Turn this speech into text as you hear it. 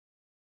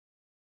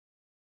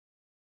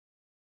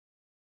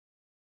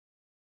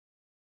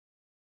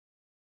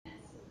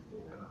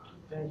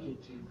Thank you,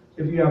 Jesus.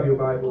 If you have your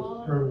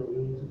Bibles, turn with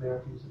me to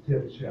Matthew, the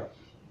 10th chapter.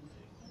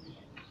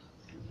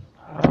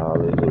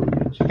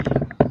 Hallelujah, Jesus.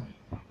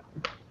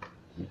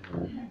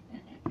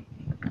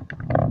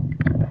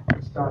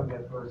 Starting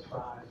at verse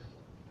 5.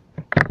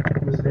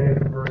 We'll stand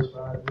at verse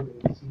 5. We may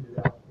be seated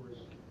out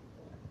first.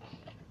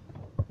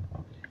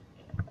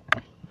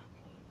 If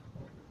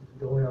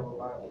you don't have a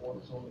Bible, one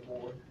is on the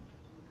board.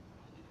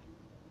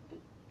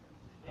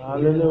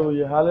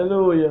 Hallelujah,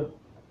 hallelujah.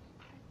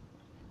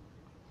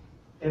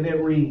 And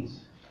it reads,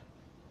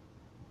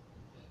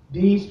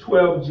 These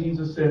 12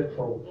 Jesus sent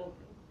forth,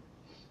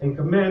 and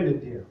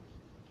commanded them,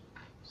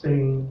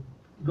 saying,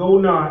 Go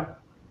not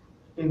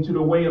into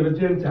the way of the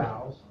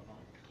Gentiles,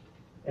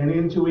 and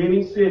into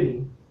any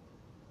city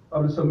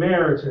of the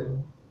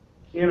Samaritan,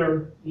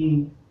 enter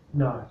ye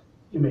not.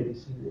 You may be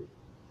seated.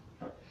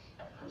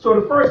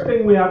 So the first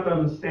thing we have to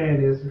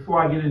understand is,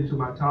 before I get into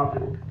my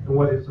topic and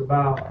what it's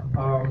about,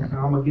 I'm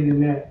going to get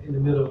in that in the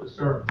middle of the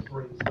sermon.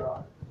 Praise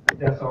God. If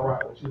that's all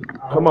right with you.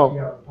 Come on. You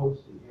haven't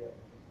posted yet.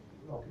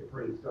 Okay,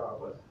 praise God.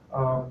 But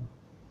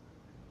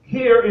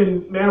here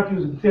in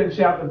Matthew 10th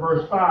chapter,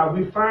 verse 5,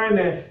 we find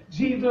that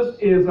Jesus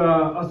is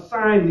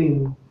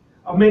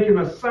making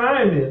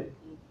assignment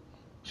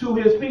to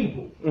his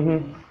people.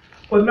 Mm-hmm.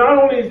 But not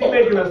only is he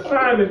making an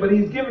assignment, but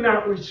he's giving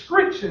out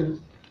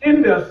restrictions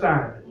in the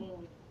assignment.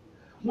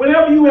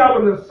 Whenever you have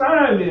an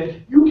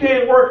assignment, you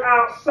can't work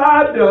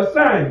outside the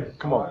assignment.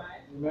 Come on.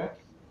 Amen.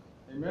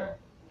 Amen.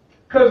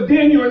 Because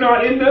then you're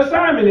not in the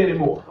assignment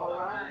anymore.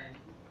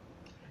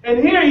 And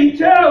here he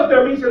tells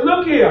them, he said,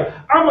 look here,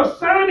 I'm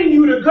assigning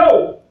you to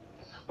go,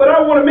 but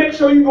I want to make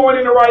sure you're going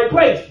in the right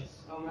places.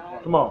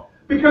 Come on.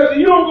 Because if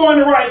you don't go in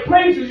the right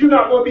places, you're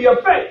not going to be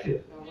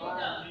effective.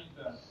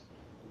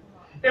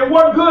 And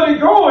what good is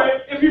going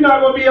if you're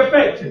not going to be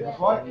effective?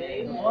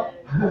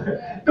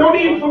 Don't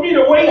need for me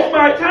to waste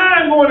my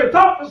time going to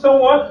talk to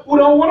someone who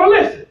don't want to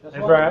listen. That's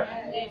right.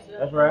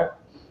 That's right.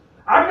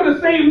 I could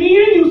have saved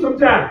me and you some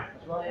time.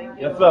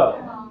 Yes,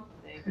 sir.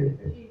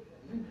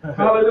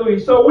 Hallelujah.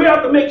 So we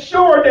have to make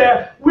sure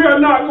that we are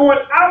not going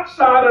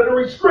outside of the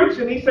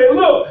restriction. He said,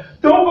 look,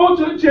 don't go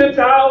to the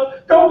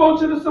Gentiles. Don't go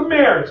to the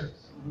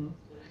Samaritans.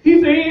 He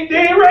said,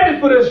 they ain't ready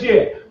for this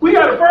yet. We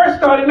got to first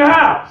start in the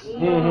house.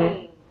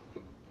 Mm-hmm.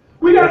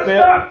 We got to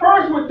start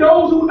first with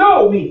those who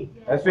know me.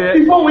 That's it.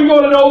 Before we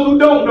go to those who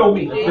don't know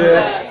me.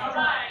 That's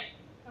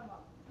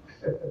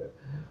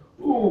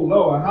Ooh,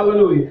 Lord,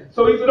 hallelujah.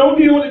 So he said, don't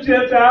deal with the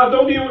Gentiles,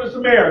 don't deal with the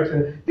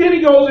Samaritans. Then he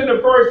goes into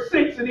verse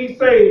 6 and he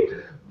says,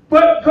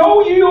 But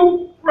go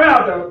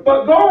rather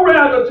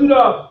to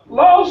the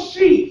lost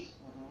sheep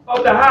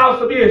of the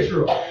house of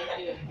Israel.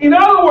 In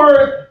other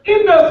words,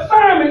 in the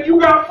assignment, you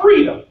got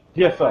freedom.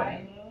 Yes,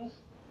 sir.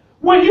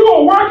 When you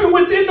are working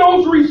within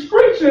those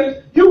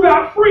restrictions, you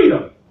got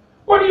freedom.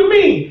 What do you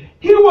mean?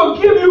 He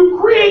will give you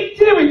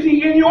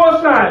creativity in your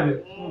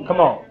assignment. Come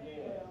on.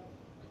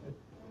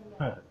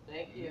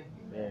 Thank you.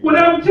 When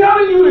I'm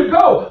telling you to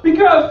go,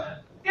 because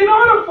in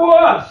order for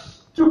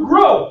us to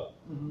grow,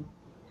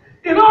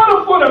 in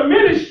order for the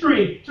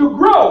ministry to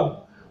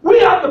grow, we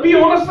have to be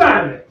on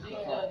assignment.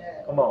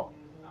 Come on.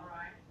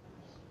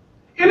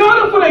 In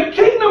order for the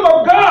kingdom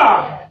of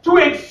God to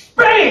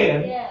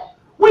expand,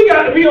 we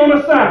got to be on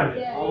assignment.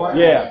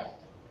 Yeah.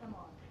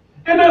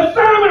 And the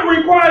assignment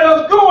requires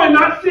us going,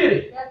 not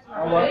sitting.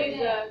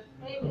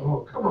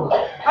 Oh, come on.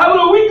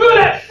 Hallelujah. We good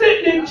at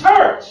sitting in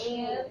church,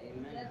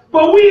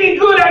 but we ain't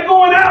good at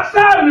going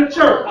outside of the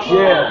church.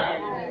 Yeah.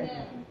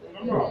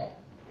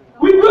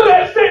 We good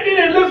at sitting in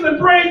and listening,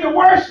 praise and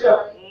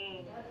worship.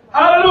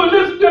 Hallelujah.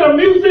 Listen to the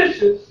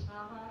musicians.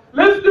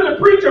 Listen to the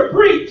preacher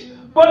preach.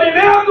 But then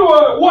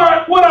afterward,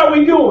 what are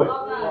we doing?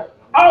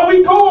 Are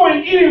we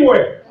going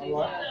anywhere?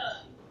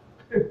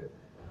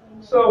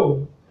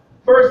 So,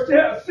 verse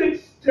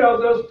 6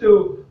 tells us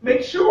to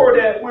make sure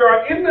that we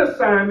are in the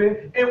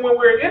assignment, and when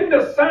we're in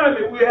the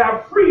assignment, we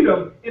have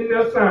freedom in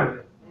the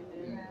assignment.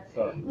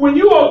 When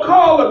you are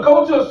called to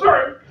go to a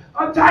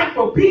certain type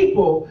of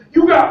people,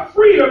 you got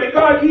freedom, and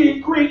God gives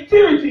you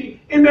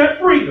creativity in that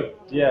freedom.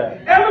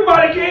 Yeah.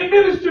 Everybody can't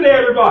minister to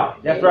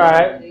everybody. That's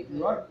right.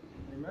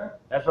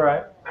 That's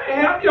right.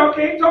 Half y'all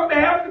can't talk to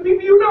half the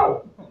people you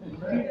know.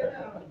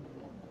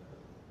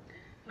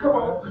 Come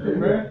on.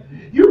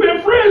 Amen. You've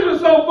been friends with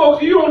some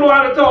folks, you don't know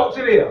how to talk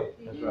to them.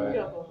 That's right.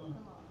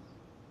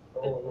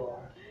 Oh, Lord.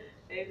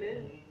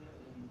 Amen.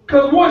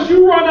 Because once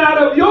you run out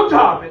of your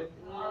topic,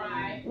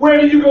 where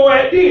do you go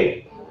at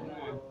then?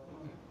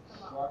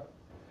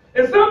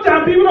 And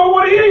sometimes people don't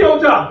want to hear your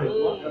topic.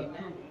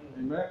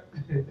 Amen.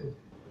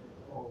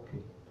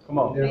 Come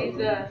on.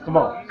 Come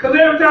on. Because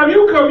every time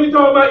you come, you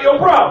talk about your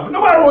problem.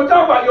 Nobody want to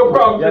talk about your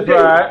problem. That's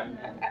today. right.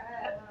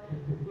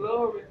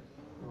 Glory.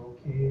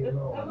 Okay,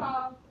 Lord. Come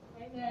on.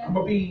 I'm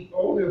going to be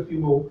only a few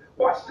more.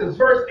 Watch this.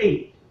 Verse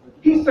 8.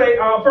 He say,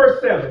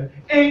 verse 7.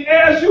 And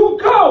as you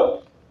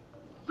go,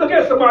 look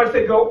at somebody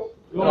say go.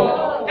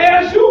 Go.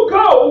 As you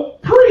go,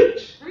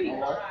 preach.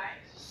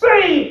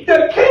 Saying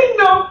the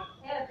kingdom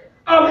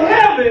of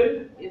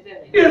heaven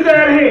is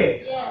at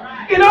hand.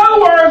 In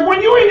other words,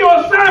 when you're in your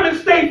assignment,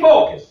 stay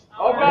focused.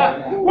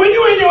 When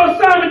you're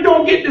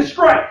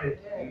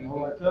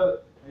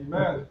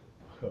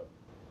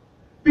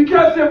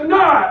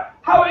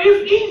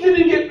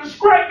to get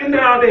distracted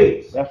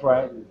nowadays. That's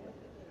right.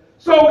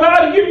 So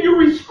God give you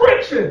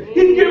restriction.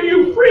 He give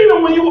you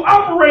freedom when you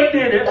operate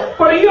in it.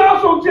 But he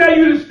also tell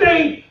you to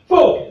stay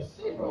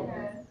focused.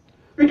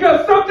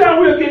 Because sometimes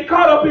we'll get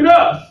caught up in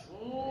us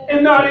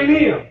and not in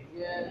him.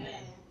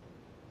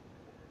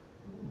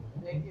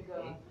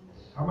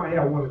 I might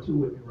have one or two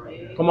with me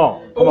right now. Come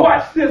on. But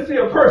watch this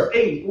here, verse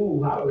 8.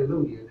 Ooh,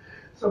 hallelujah.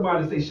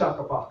 Somebody say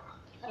shakabaka.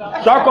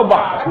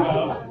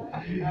 Shakabaka.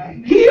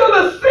 Heal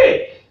the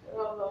sick.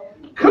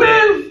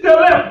 Cleanse the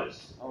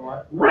lepers.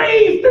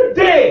 Raise the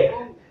dead.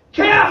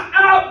 Cast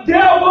out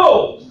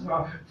devils.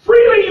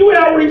 Freely you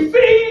have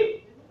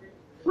received,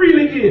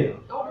 freely give.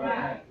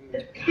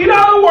 In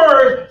other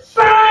words,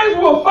 signs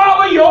will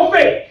follow your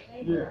faith.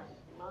 Yeah.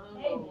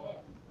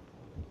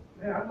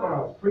 Man, I thought I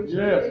was preaching.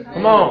 Yes.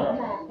 Come on.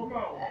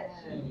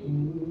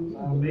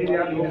 Maybe I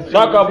need to say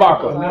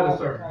Shakabaka. another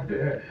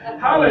sermon.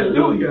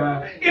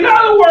 Hallelujah. In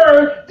other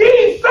words,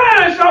 these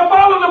signs shall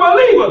follow the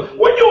believer.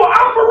 When you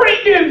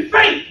operate in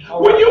faith,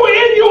 when you are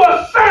in your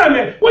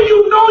assignment, when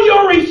you know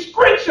your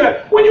restriction,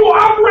 when you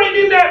operate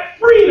in that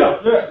freedom,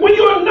 when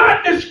you are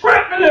not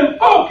distracted and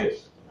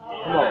focused,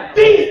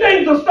 these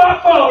things will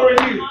start following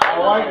you.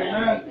 All right.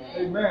 Amen.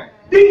 Amen.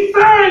 These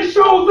signs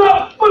shows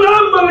up for the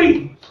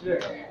unbelievers. Yeah.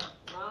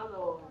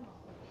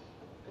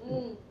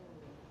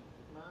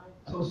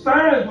 So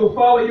signs will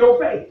follow your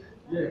faith.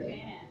 Yeah.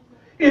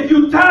 If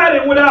you tied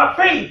it without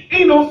faith,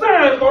 ain't no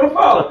signs going to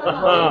follow.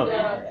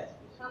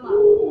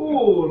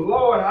 Ooh,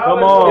 Lord,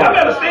 hallelujah. Come on. I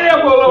better stay there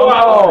for a little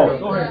while.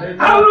 Go ahead.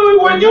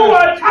 Hallelujah. When you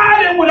are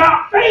tied in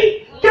without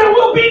faith, there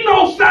will be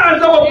no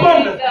signs of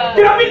abundance.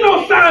 There will be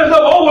no signs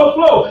of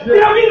overflow.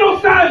 There will be no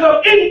signs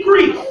of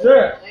increase.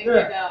 Yeah.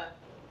 Yeah.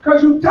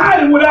 Because you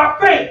tied in without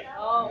faith.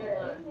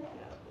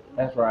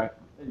 That's right.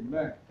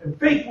 Amen. And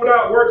faith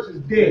without works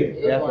is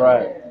dead. That's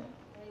right.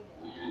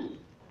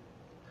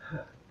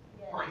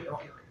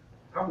 Okay.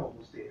 I'm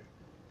almost there.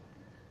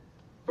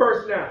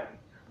 Verse 9.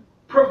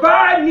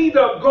 Provide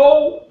neither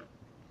gold,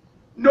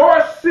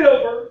 nor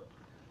silver,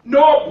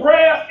 nor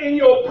brass in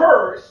your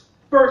purse.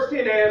 Verse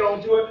 10 add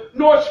on to it.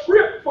 Nor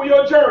scrip for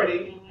your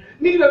journey.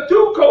 Neither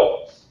two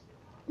coats,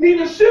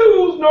 neither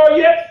shoes, nor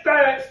yet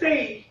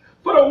staves.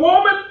 For the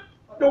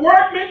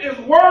workman is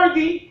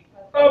worthy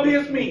of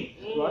his meat.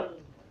 Right.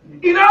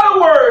 In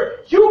other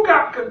words, you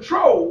got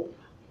control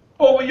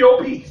over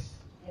your peace.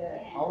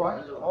 All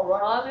right. All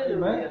right.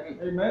 Amen.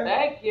 Amen.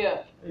 Thank you.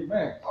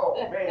 Amen. Oh,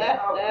 man.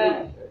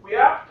 Hallelujah. We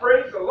have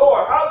praise the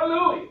Lord.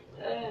 Hallelujah.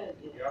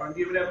 Y'all done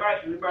giving that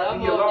mic. We about to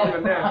be here longer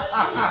now.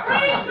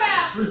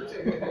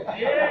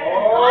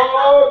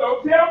 Oh,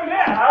 don't tell me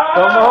that.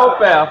 Come on,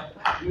 pal.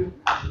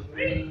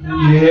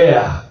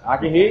 Yeah. I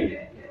can hear you.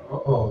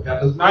 Uh-oh,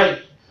 got this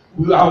mic.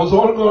 I was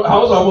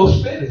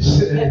almost finished.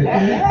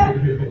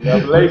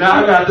 But now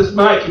I got this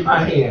mic in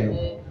my hand.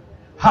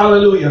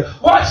 Hallelujah.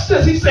 Watch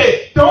this. He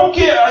said,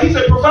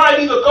 provide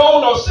neither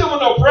gold nor silver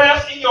nor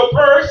brass in your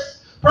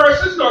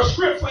purses, nor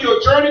scrip for your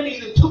journey,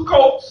 neither two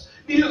coats,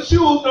 neither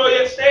shoes nor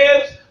yet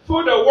staves,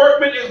 for the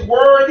workman is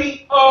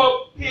worthy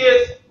of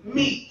his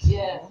meat.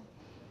 Yes.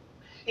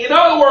 In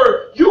other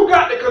words, you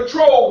got the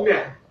control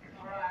now.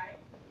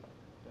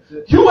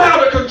 You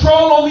have the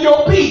control over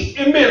your peace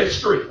in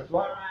ministry. That's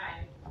right.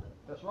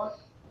 That's right.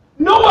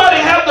 Nobody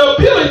has the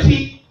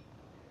ability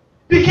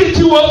to get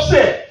you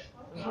upset.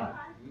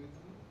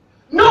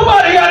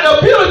 Nobody got the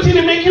ability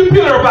to make you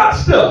bitter about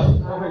stuff.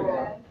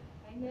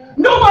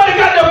 Nobody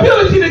got the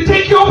ability to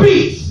take your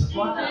peace.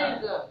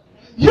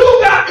 You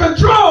got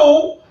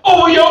control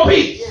over your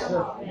peace.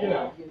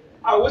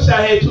 I wish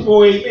I had two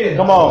more amens.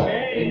 Come on.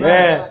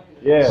 Amen.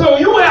 Yeah. So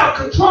you have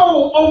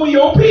control over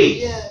your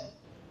peace.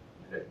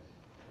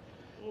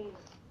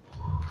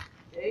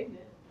 Amen.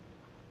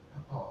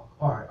 Oh,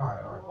 all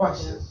right.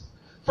 Watch this.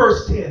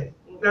 Verse 10,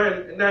 9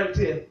 and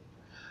 10.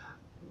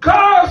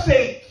 God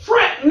say,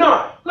 fret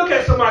not. Look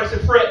at somebody and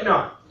say, fret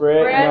not.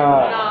 Fret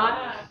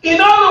not. In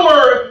other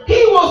words,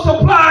 he will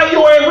supply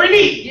your every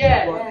need.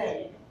 Yes.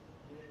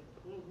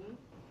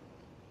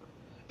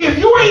 If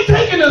you ain't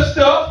taking the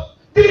stuff,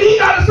 then he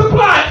got to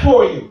supply it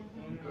for you.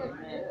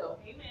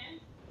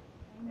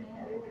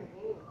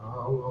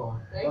 Oh, Lord.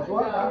 That's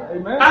right.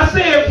 Amen. I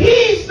say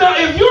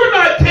if you're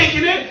not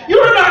taking it,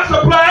 you're not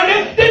supplying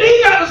it, then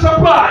he got to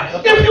supply.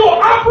 If you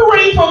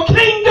operate for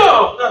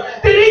kingdom,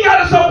 then he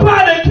got to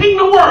supply the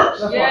kingdom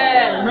works. That's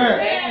Yes. right.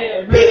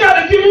 Amen. He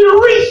got to give you the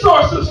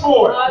resources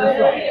for it. That's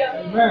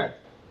right. Amen.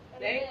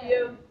 Thank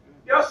you.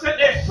 Y'all sit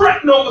there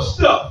fretting over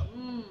stuff,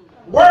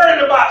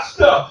 worrying about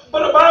stuff.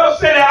 But the Bible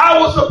said that I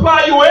will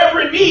supply you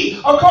every need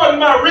according to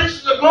my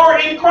riches and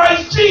glory in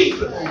Christ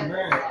Jesus.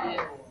 Amen.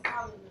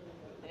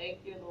 Thank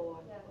you, Lord.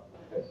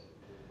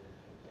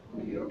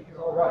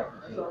 All right.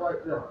 That's all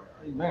right there.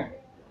 Amen.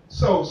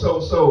 So,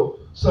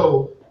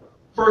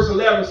 verse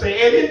 11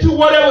 say, and into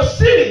whatever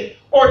city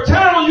or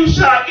town you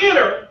shall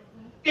enter,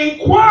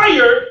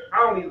 inquire. I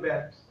don't need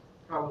that.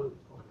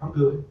 I'm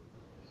good.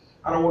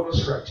 I don't want no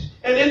distraction.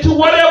 And into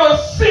whatever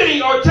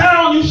city or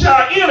town you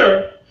shall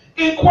enter,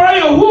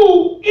 inquire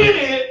who in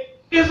it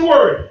is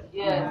worthy.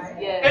 Yes.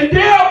 Yes. And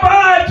there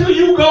abide till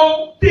you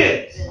go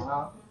thence.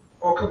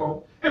 Oh, come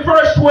on. In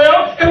verse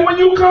 12, and when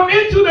you come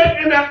into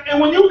in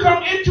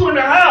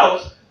the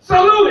house,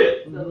 salute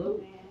it.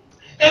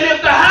 And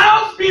if the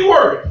house be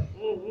worthy,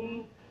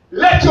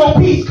 let your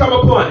peace come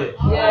upon it.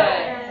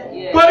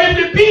 But if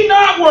it be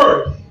not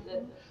worthy,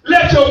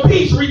 let your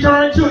peace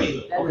return to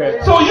you.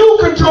 Okay. So you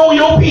control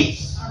your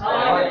peace.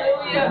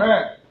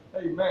 Amen.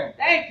 Amen.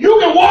 You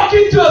can walk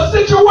into a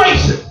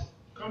situation.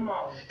 Come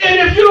on. And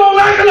if you don't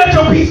like it, let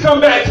your peace come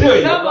back to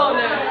you. Come on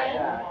now.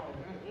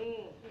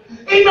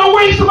 Ain't no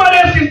way somebody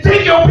else can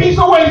take your peace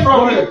away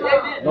from you.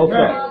 No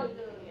way.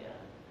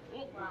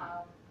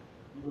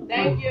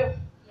 Thank you.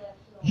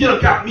 You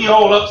done got me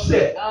all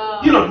upset.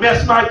 You done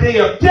messed my day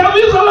up. Devil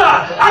is a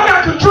lie. I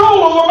got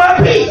control over my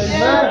peace.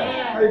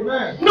 Amen.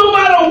 Amen. No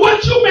matter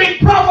what you make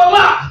prophet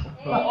lie,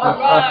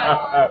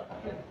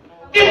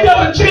 it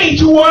doesn't change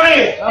who I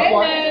am. That's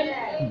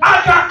right.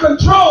 I got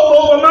control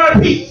over my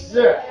peace.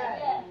 Yeah.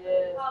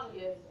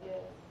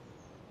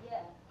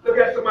 Look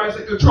at somebody and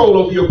say, control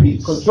over your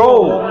peace.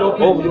 Control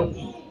over your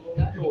peace.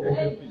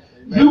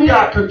 You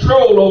got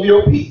control over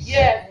your peace.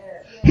 Yes.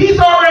 He's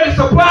already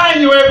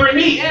supplying your every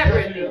need.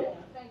 Everything.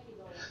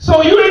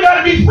 So you ain't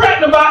got to be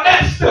fretting about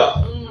that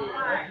stuff.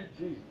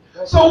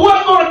 So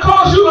what's going to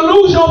cause you to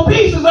lose your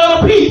peace is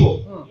other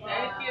people.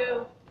 Thank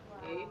you.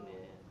 Amen.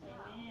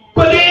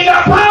 But they ain't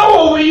got power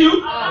over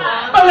you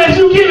unless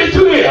you give it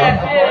to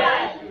them.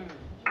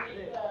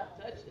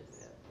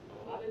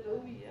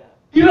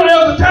 You know,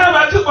 there was a time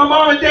I took my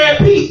mom and dad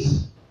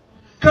peace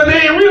because they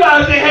didn't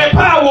realize they had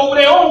power over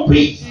their own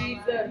peace.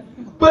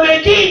 But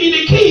they gave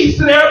me the keys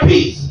to their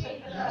peace.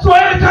 So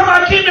every time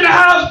I came in the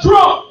house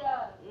drunk,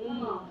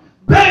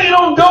 banging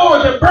on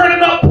doors and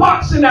burning up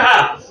pots in the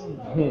house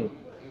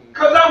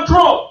because I'm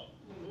drunk.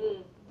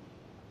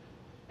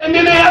 And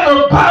then they had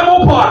the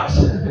Bible pots.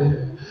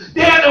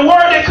 They had to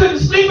worry they couldn't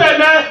sleep at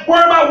night,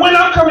 worry about when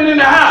I'm coming in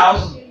the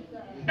house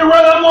and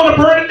whether I'm going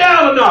to burn it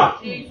down or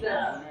not.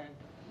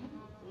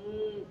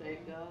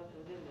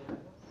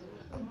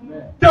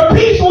 The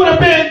peace would have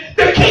been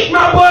to kick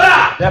my butt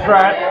out. That's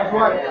right. That's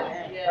right.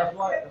 That's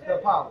right. That's the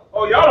power.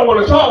 Oh, y'all don't want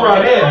to talk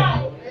right here.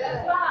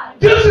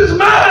 This is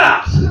my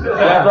house.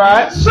 That's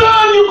right.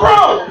 Son, you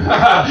grown.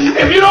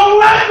 If you don't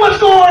like what's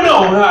going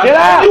on, get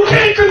out. You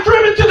can't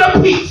contribute to the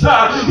peace.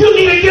 You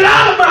need to get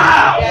out of my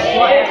house.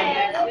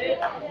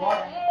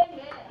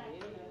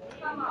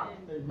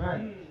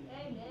 Amen.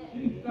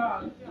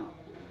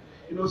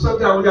 You know,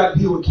 sometimes we got to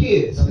deal with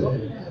kids, but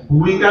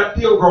we ain't got to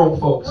deal with grown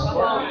folks.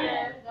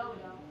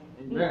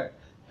 Amen.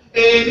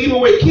 And even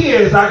with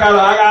kids, I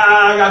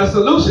got a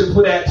solution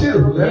for that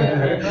too.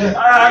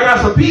 I got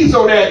some peace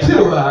on that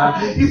too.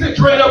 He said,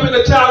 train up in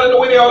the child in the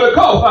way they ought to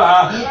go.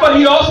 But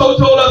he also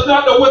told us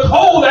not to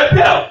withhold that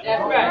belt.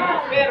 That's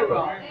right. Spare the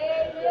rod.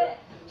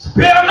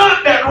 Spare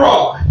not that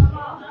rod.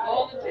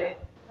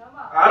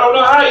 I don't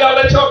know how y'all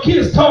let your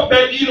kids talk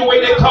back to you the way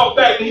they talk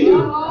back to you.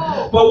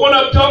 But one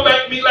of them talk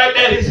back to me like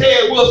that, his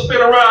head will spin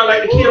around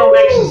like the kid on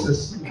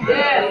Exorcist.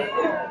 Yes.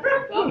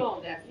 Come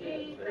on, that's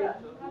it.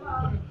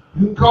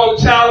 You can call it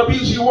child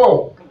abuse you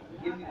want,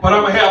 but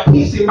I'm going to have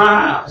peace in my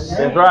house.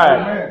 That's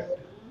right.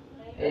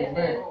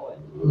 Amen.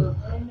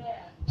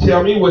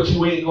 Tell me what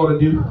you ain't going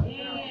to do.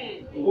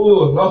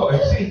 Oh, Lord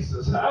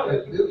Jesus.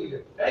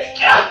 Hallelujah. Thank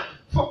God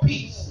for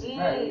peace.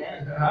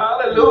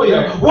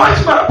 Hallelujah.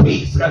 Watch my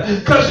peace.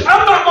 Because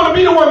I'm not going to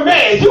be the one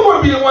mad. You're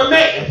going to be the one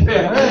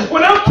mad.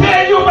 When I'm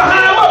tearing you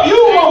behind up, you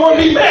won't want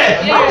to be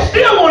mad. I'm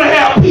still going to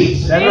have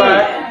peace. That's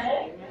right.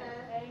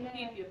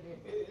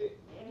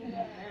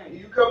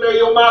 Come there,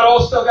 your mouth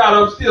all stuck out,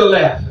 I'm still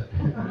laughing.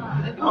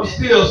 I'm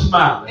still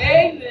smiling.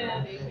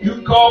 Amen. You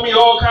can call me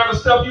all kind of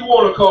stuff you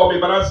want to call me,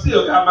 but I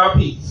still got my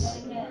peace.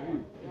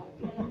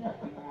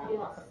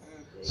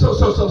 So.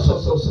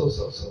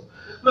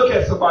 Look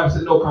at somebody and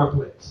say, no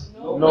complex.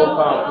 No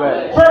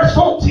complex. Verse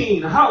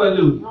 14,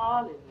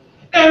 hallelujah.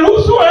 And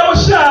whosoever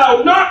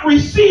shall not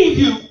receive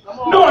you,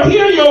 nor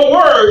hear your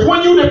words,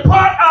 when you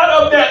depart out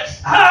of that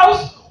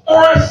house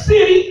or a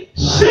city,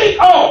 shake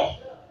off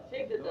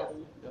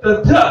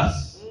the dust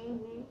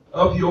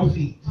of your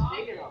feet.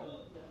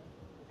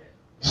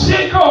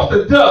 Shake off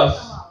the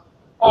dust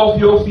off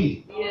your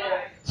feet.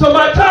 So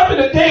my topic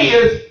today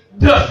is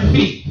dusty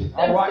feet.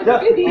 All right.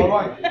 All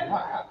right.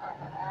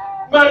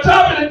 My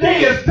topic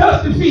today is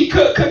dusty feet.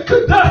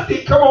 Could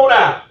Dusty come on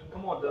out?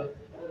 Come on, Dusty.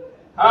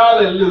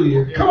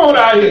 Hallelujah. Come on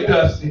out here,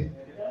 Dusty.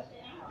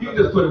 You can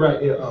just put it right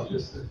there.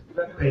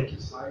 Thank you.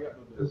 Just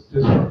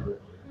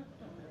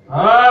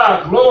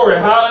glory.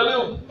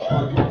 Hallelujah.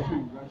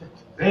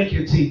 Thank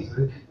you,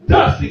 Jesus.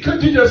 Dusty,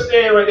 could you just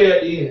stand right there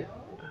at the end?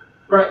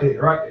 Right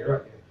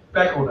there.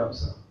 Back on up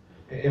some.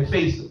 And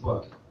face the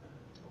bucket.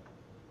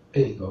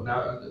 There you go.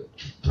 Now,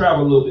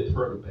 travel a little bit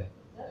further back.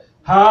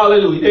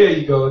 Hallelujah. There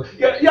you go.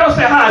 Y'all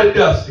say hi to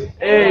Dusty.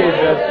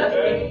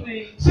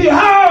 Hey, See,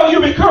 how you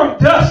become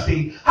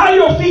dusty, how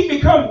your feet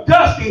become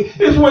dusty,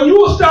 is when you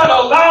will start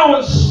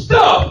allowing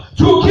stuff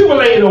to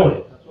accumulate on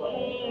it.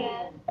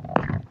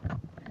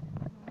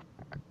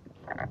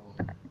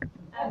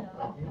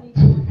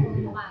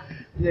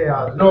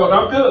 Yeah, no,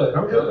 I'm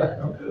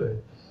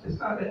good. It's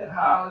not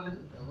Hallelujah.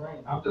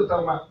 I'm just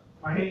talking about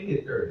my hand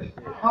get dirty.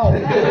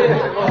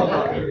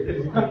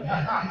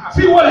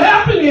 See, what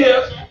happened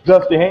is,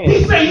 Dusty hands.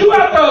 he said you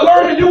have to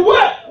learn to do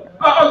what?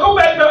 Go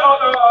back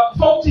to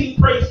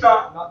 14, praise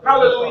God.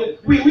 Hallelujah.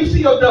 We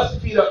see your dusty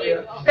feet up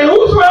there. And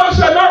whosoever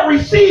shall not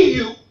receive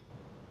you,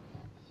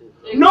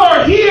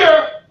 nor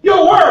hear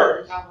your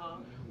words,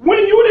 when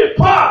you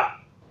depart.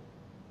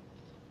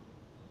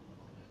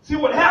 See,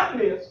 what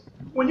happened is,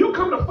 when you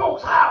come to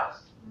folks' house,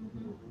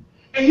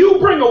 and you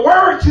bring a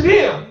word to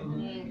them,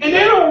 and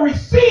they don't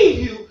receive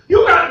you,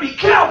 you got to be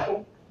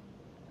careful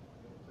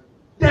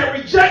that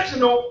rejection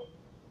don't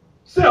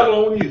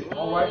settle on you.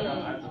 All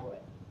right.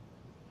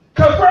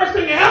 Because first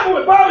thing that happened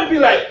with Bobby be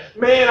like,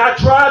 man, I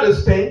tried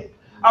this thing.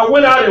 I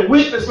went out and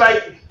witnessed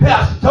like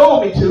Pastor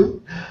told me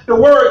to. The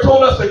word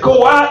told us to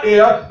go out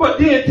there, but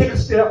then take a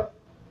step.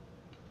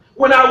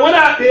 When I went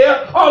out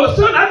there, all of a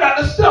sudden I got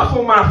the stuff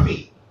on my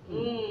feet.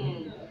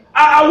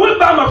 I went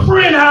by my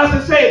friend's house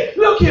and said,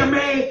 look here,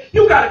 man,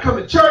 you got to come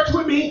to church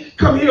with me.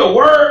 Come here,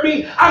 word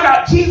me. I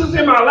got Jesus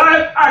in my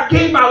life. I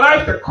gave my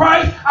life to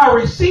Christ. I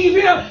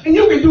receive him. And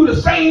you can do the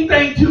same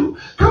thing too.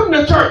 Come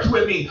to church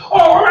with me.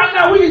 Or right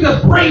now we can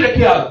just pray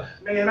together.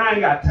 Man, I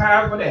ain't got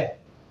time for that.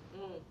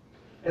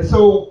 And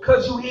so,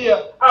 because you here,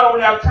 I don't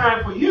have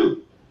time for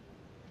you.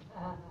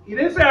 He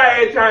didn't say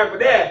I had time for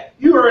that.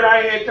 You heard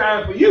I had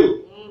time for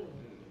you.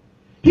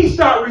 He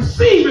started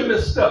receiving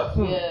this stuff.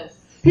 Yes.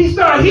 He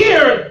started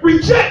hearing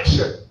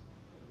rejection.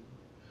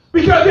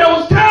 Because there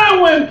was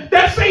time when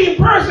that same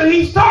person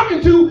he's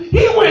talking to,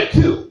 he went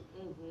to.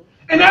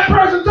 And that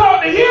person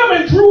talked to him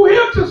and drew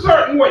him to a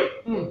certain way.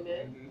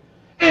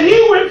 And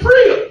he went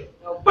freely.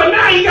 But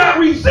now he got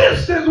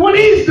resistance when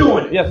he's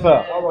doing it. Yes,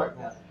 sir. All right.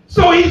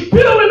 So he's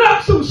building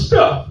up some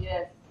stuff.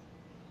 Yes.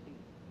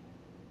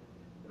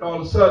 And all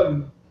of a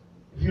sudden,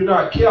 if you're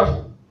not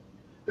careful,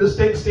 this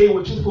thing stay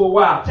with you for a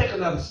while. Take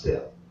another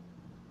step.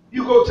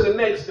 You go to the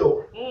next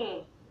door.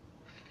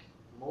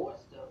 More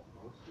stuff.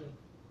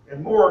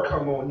 And more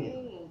come on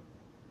in.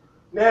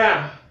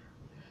 Now,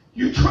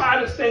 you try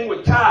this thing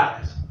with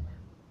tithes,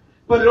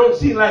 but it don't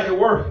seem like it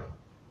working.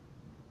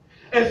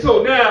 And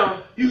so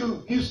now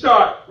you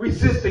start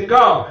resisting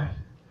God.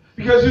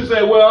 Because you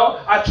say,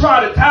 well, I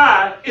tried to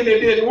tithe and it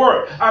didn't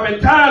work. I've been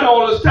tithing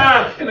all this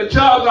time and the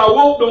jobs I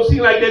want don't seem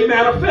like they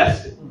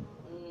manifested.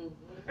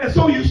 And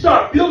so you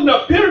start building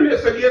up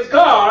bitterness against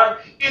God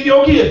in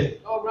your giving.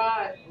 All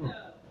right.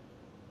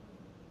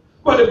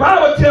 But the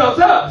Bible tells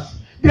us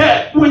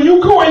that when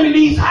you go into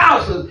these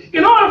houses,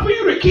 in order for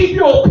you to keep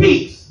your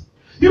peace,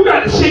 you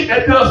got to shake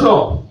that dust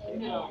off.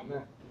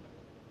 Amen.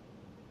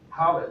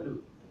 Hallelujah.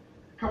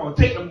 Come on,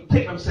 take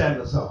them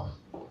sandals off.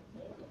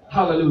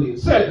 Hallelujah.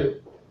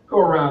 Cedric, go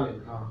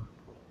around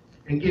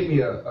and give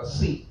me a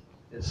seat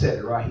and set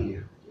it right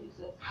here.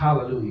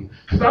 Hallelujah.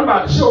 Because I'm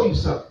about to show you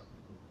something.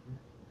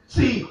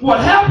 See, what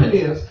happened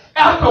is,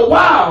 after a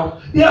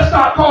while, they'll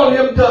start calling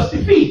him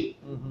Dusty Feet.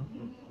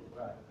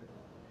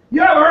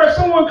 You ever heard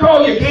someone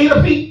call you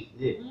Gator Feet?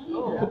 Yeah.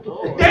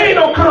 Oh, That ain't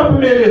no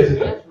compliment, is it?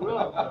 that's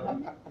rough.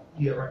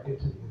 Yeah, right there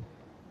to the end.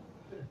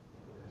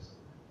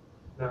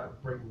 Now,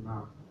 bring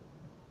my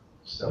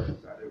stuff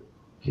inside the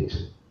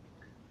kitchen.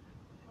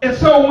 And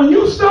so when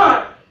you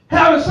start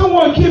having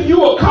someone give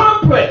you a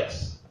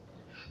complex,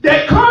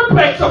 that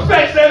complex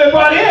affects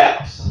everybody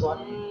else. That's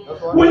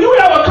right. When you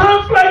have a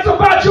complex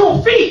about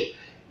your feet,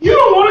 you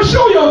don't want to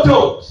show your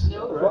toes.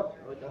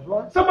 That's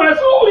right. Somebody says,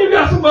 oh, you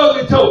got some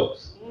ugly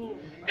toes.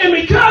 And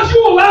because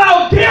you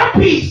allow their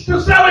peace to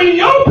settle in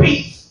your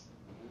peace,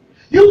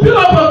 you build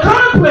up a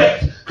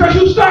complex because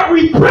you start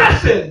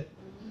repressing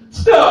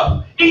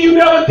stuff and you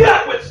never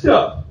dealt with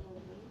stuff.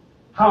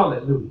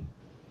 Hallelujah.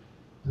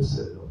 Just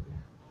set it over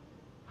there.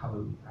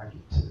 Hallelujah. I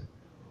get to it.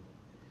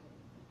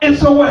 And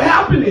so what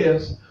happened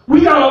is,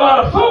 we got a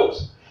lot of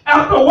folks.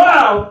 After a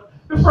while,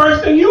 the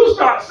first thing you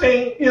start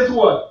saying is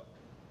what?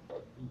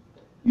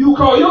 You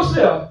call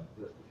yourself.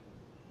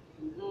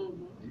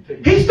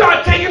 He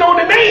started taking on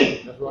the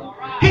name.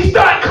 Right. He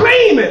started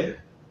claiming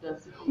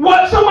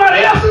what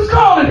somebody else is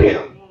calling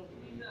him.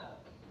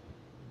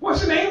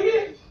 What's your name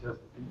again?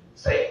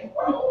 Say,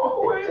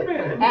 whoa, wait a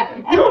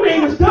minute. Your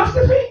name is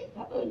Dusty Feet?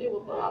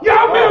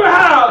 Y'all remember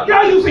how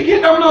y'all used to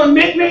get them little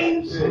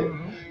nicknames?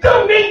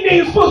 Them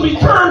nicknames supposed to be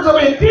terms of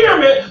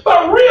endearment,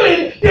 but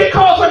really they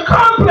cause a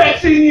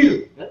complex in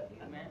you.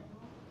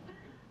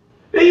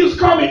 They used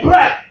to call me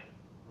Black.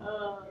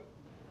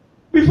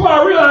 Before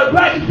I realized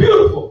Black is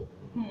beautiful.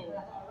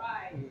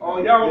 Oh,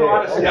 y'all don't know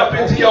how to step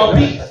into your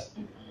peace.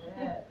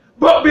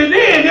 But then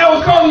they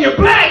was calling you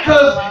Black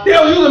because they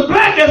was using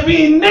Black as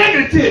being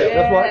negative.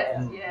 That's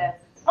right.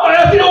 Yes. Oh,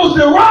 that was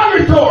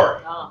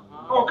derogatory.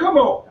 Oh, come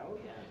on.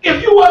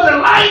 If you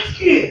wasn't light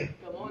skinned,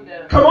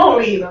 come on,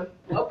 Lena.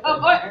 Oh,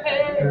 come on.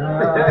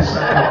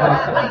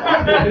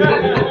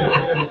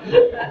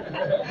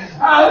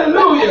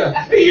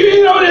 Hallelujah.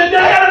 You know that they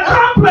had a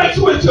complex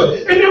with you.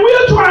 And then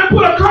we'll try and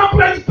put a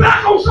complex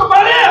back on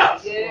somebody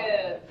else.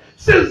 Yeah.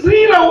 Since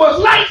Lena was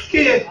light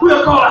skinned,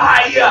 we'll call her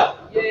high yellow.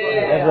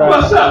 Yeah. Right.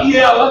 What's up,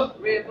 yellow?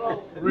 Red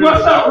bone.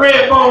 What's up,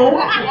 red bone?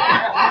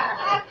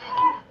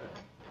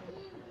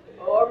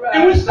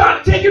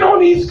 taking on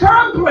these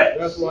complexes.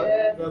 That's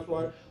right. That's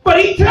right.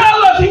 But he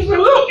tells us, he said,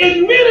 look,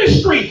 in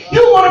ministry,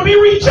 you're going to be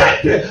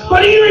rejected.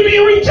 But he ain't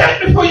being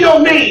rejected for your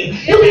name.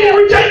 You're being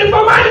rejected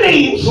for my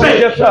name's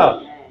sake. Yes,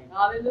 sir.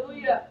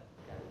 Hallelujah.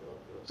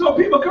 So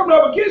people coming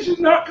up against you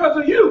not because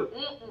of you.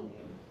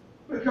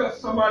 Because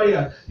somebody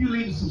else. You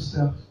leave some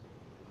stuff.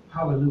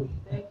 Hallelujah.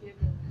 Thank you.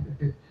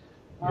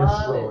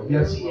 Yes, Lord.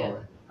 Yes,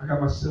 Lord. I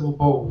got my silver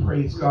bowl.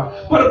 Praise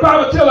God. But the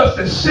Bible tells us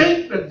to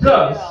shake the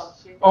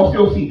dust off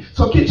your feet.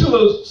 So get your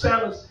little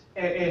sandals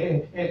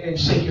and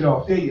shake it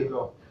off. There you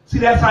go. See,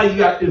 that's how you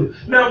got to do.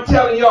 Now I'm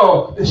telling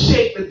y'all to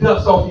shake the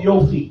dust off of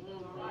your feet.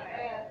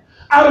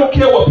 I don't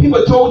care what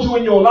people told you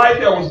in your life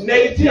that was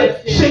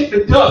negative. Shake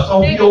the dust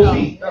off your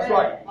feet. That's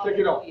right. Shake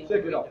it off. Shake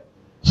it off.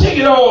 Shake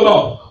it all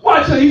off.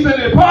 Watch it. He's in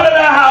the part of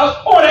that house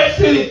or that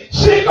city.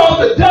 Shake off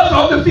the dust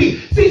off the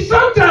feet. See,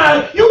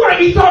 sometimes you might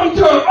be talking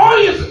to an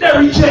audience that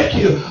reject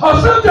you. Or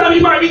sometimes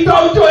you might be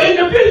talking to an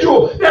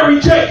individual that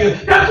reject you.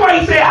 That's why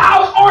he said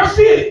house or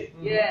city.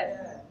 Yes.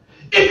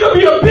 It could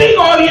be a big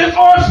audience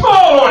or a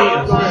small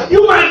audience.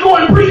 You might go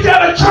and preach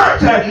at a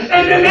church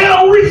and then they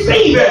don't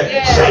receive it.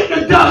 Yes. Shake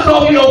the dust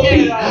off your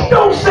feet.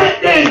 Don't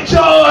sit there and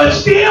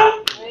judge them.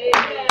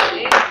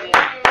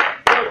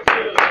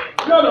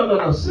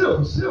 No.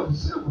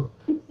 Silver.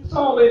 It's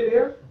all in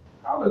there.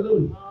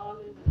 Hallelujah.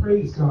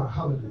 Praise God.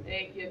 Hallelujah.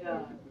 Thank you,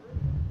 God.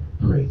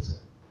 Praise Him.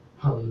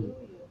 Hallelujah.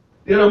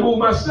 Then I move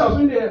my stuff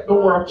in there.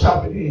 Don't worry, I'm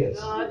chopping heads.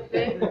 God,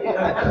 thank you.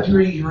 Could you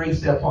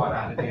erase that part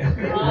out of there?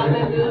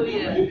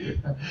 Hallelujah.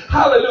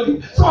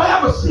 Hallelujah. So I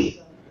have a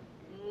seat.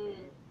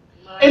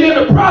 And in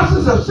the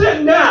process of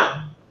sitting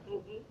down,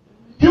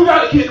 you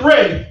got to get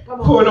ready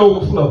for an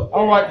overflow.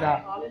 All right now.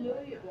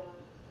 Hallelujah, God.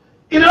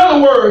 In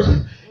other words,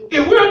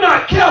 if we're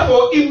not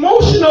careful,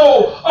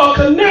 emotional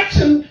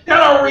connection that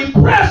are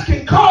repressed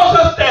can cause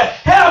us to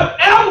have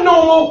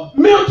abnormal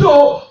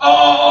mental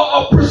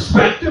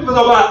perspectives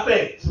about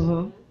things.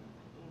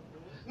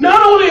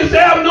 Not only is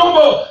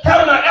abnormal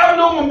having an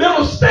abnormal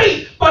mental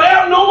state, but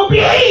abnormal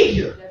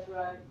behavior. That's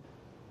right.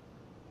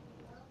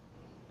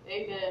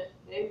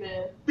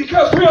 Amen.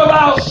 Because we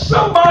allow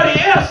somebody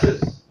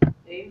else's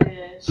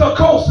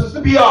psychosis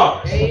to be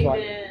ours.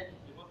 Amen.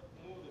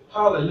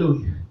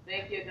 Hallelujah.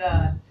 Thank you,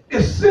 God.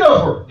 It's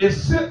silver. It's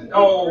sitting.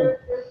 Oh,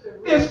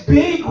 it's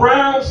big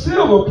round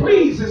silver.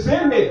 Please, it's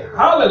in there.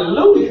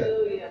 Hallelujah.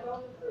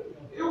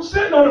 It was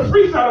sitting on the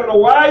freezer. I don't know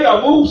why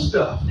y'all move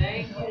stuff.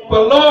 Thank you.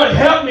 But Lord,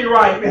 help me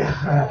right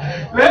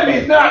now. Let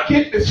me not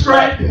get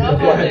distracted.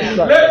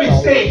 Let me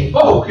stay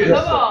focused.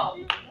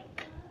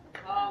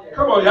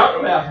 Come on, y'all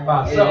can laugh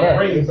about something.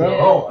 Praise the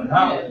Lord.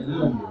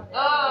 Hallelujah.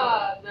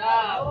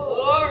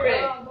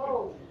 Glory.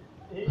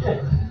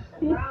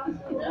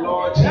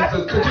 Lord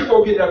Jesus, could you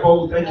go get that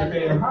bowl? Thank you,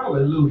 man.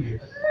 Hallelujah.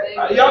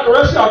 Y'all, the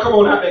rest of y'all come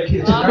on out that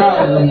kitchen.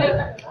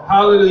 Hallelujah.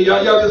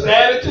 Hallelujah. Y'all just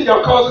added to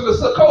y'all causing the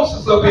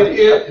psychosis up in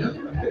here.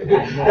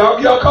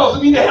 Y'all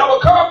causing me to have a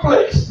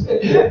complex.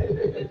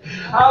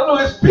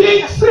 Hallelujah. It's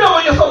big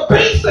silver. It's a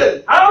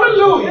basin.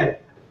 Hallelujah.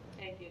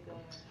 Thank you,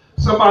 God.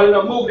 Somebody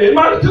done moved. They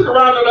might have took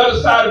around on the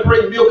other side to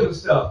bring milk and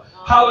stuff.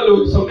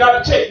 Hallelujah. So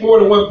got to check more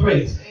than one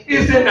place.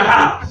 It's in the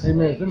house.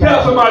 Amen.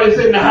 Tell somebody it's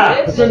in the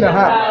house. It's in the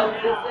house.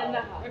 It's in the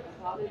house.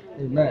 Hallelujah.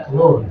 Amen.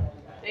 Glory.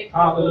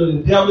 Hallelujah.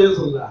 The devil is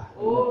a lie.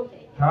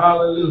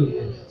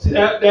 Hallelujah. See,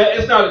 that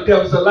it's not a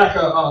devil, it's a lack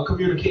of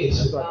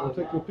communication.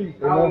 Take your peace.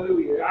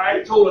 Hallelujah. I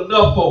ain't told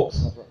enough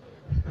folks.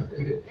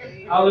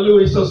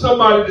 Hallelujah. So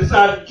somebody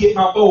decided to get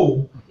my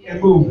bowl and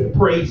move it.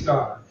 Praise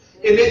God.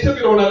 And they took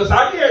it on the other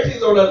side. I guarantee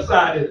it's on the other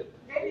side of it.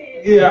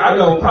 Yeah, I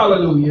know.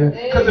 Hallelujah.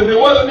 Because if it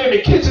wasn't in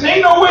the kitchen,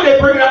 ain't no way they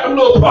bring out them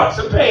little pots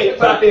and pans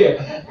out there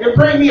and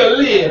bring me a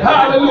lid.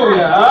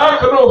 Hallelujah. I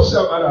can know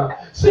somebody.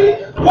 See,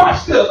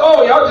 watch this.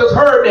 Oh, y'all just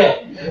heard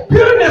that.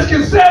 Bitterness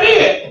can set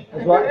in.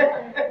 That's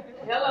right.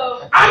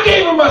 Hello. I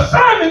gave him an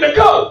assignment to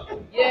go.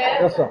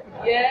 Yes. Yes, sir.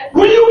 Yes.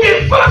 When you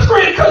get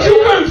frustrated because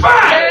you couldn't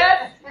find it.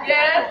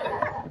 Yes.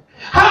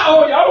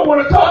 Y'all don't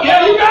want to talk.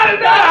 Yeah, you got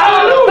it now.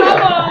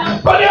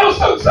 Hallelujah. But there was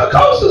some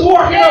psychosis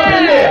working up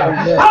in there.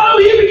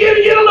 Hallelujah. You begin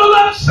to get a little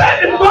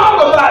upset and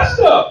bothered by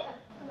stuff.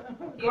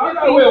 I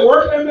got a way of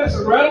working that mess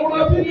right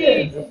on up in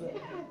there.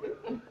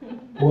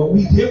 Well,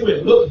 we did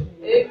with looking.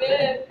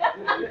 Amen.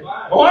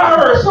 Oh, I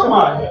heard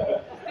somebody.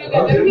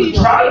 We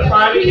try to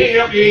find it, can't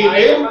help you, ain't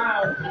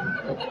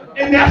there.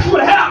 And that's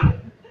what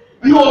happened.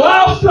 You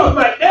allow stuff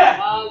like that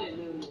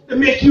to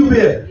make you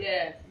bitter.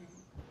 Yes.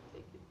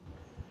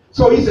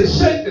 So he said,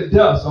 shake the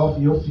dust off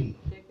of your feet.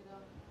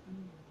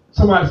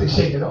 Somebody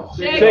say, shake it off.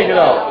 Shake it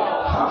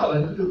off.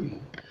 Hallelujah.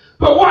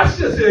 But watch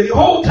this here. You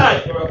hold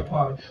tight, Brother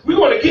Paul. We're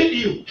going to get to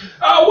you.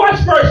 Watch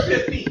verse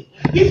 15.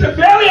 He said,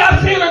 verily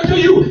I say unto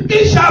you,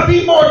 it shall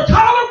be more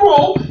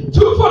tolerable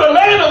for the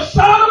land of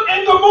Sodom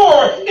and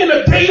Gomorrah in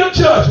the day of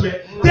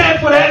judgment than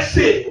for that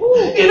city.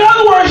 In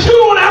other words, you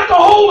don't have to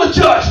hold a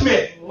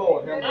judgment. I'm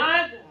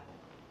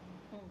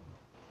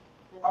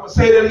going to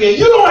say that again.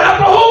 You don't have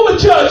to hold a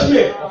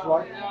judgment.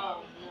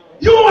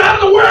 You don't have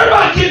to worry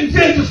about getting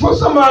vengeance for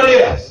somebody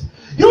else.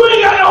 You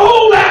ain't got to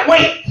hold that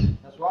weight.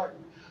 That's right.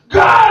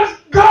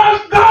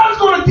 God's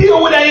going to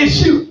deal with that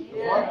issue.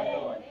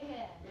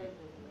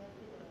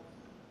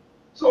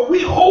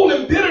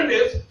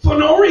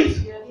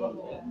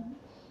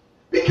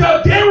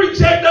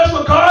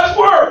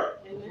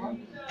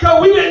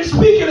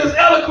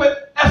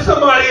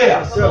 somebody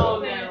else. Come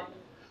on now.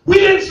 We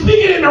didn't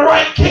speak it in the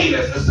right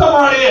cadence as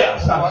somebody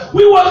else.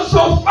 We wasn't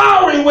so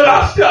flowery with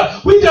our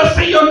stuff. We just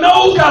say your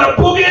nose got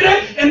a book in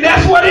it, and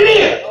that's what it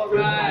is. All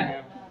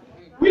right.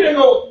 We didn't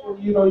go,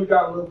 you know, you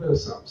got a little bit of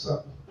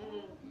something.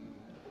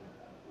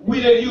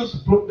 We didn't use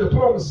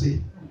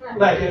diplomacy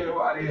like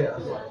everybody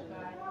else.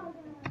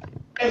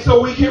 And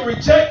so we get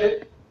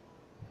rejected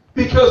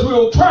because we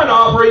were trying to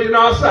operate in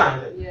our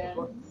assignment. Yes.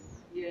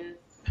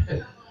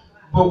 Yes.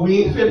 But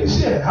we ain't finished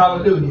yet.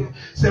 Hallelujah.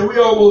 Say, we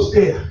almost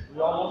there.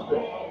 We're almost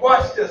there.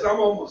 Watch this. I'm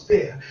almost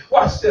there.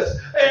 Watch this.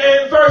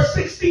 And verse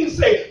 16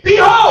 say,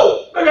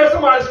 behold. Look at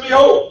somebody say,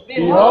 behold.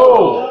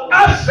 Behold.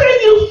 I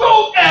send you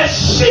folk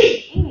as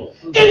sheep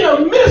in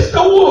the midst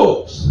of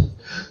wolves.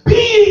 Be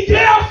ye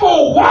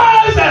therefore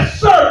wise as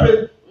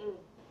serpents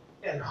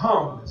and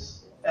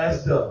harmless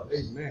as doves.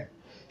 Amen.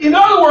 In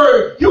other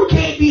words, you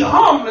can't be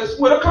harmless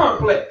with a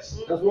complex.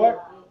 That's right.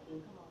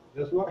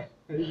 That's right.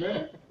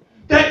 Amen.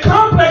 That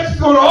complex is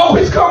going to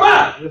always come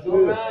out. Yes, it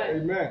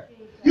is. Amen.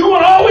 You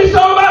want to always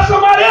talk about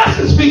somebody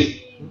else's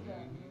feet.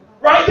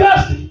 Right,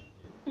 Dusty?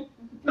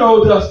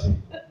 No, Dusty.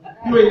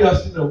 You ain't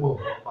Dusty no more.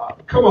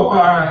 Come on, all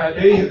right,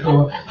 there you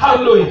go.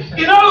 Hallelujah.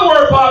 In other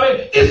words,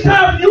 Bobby, it's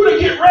time for you to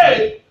get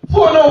ready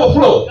for an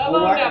overflow. Come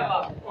on now,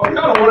 Papa. Oh,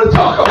 y'all don't want to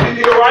talk up in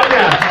here right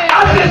now.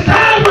 I said it's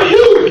time for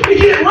you to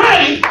get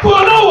ready for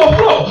an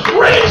overflow.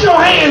 Raise your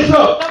hands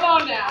up Come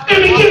on now.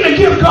 and begin to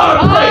give God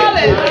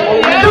praise.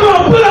 Hallelujah. Come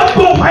on, put up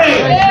both hands.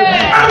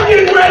 Yeah. I'm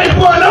getting ready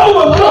for an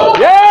overflow.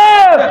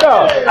 Yes,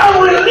 God.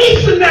 I'm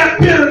releasing that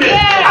bitterness.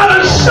 Yeah. I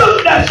done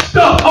shook that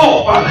stuff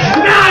off.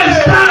 Now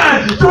it's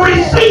time to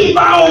receive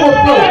our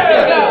overflow.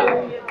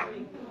 There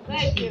we go.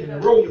 Thank you,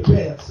 God. Roll your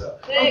pants up.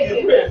 I'm Thank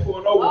getting you. ready for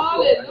an overflow.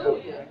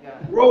 Hallelujah.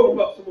 Roll them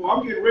up some more.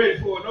 I'm getting ready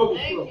for an overflow.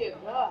 Thank you,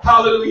 God.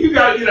 Hallelujah. You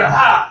got to get a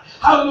high.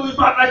 Hallelujah.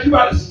 Like you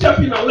about to step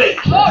in a lake.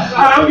 God.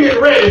 I'm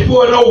getting ready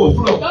for an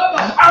overflow. Come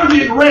on. I'm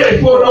getting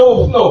ready for an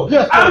overflow.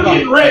 Yes, I'm God.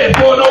 getting ready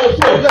for an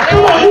overflow.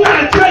 Come on, you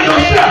got to tell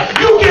yourself,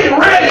 you getting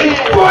ready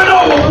for an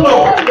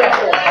overflow. Thank you, God.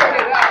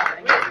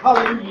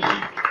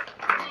 Hallelujah.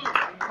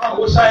 I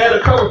wish I had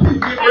a couple of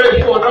people getting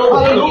ready for an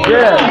overflow.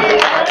 Yeah.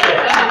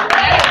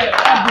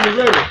 I'm getting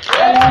ready.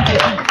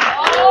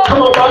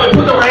 Come on, Bobby,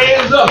 put them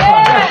hands up.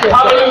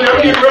 Hallelujah.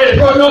 I'm getting ready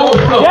for an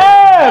overflow.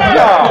 Yes,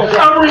 God.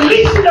 I'm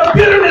releasing the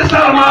bitterness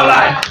out of my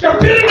life. The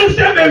bitterness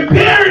that's been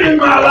buried in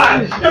my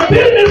life. The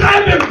bitterness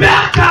I've been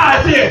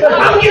baptized in.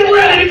 I'm getting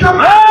ready to come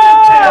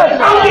out.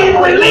 I'm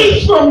getting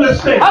released from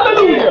this thing.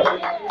 Hallelujah.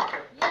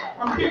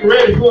 I'm getting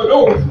ready for an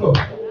overflow.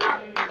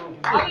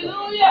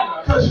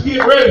 Hallelujah. Because you're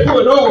getting ready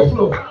for an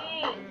overflow.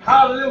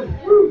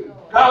 Hallelujah.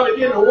 I'll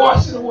begin to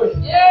wash it away.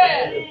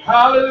 Yeah.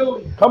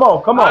 Hallelujah. Come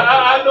on, come on.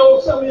 I know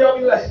some of y'all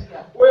be like,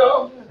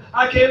 well,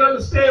 I can't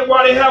understand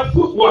why they have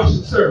foot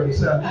washing service.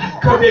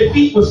 Because their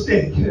feet were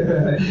stink.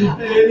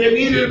 They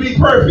needed to be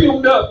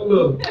perfumed up a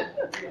little.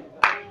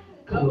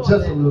 Come on,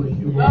 just a little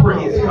humor.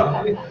 Praise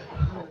God.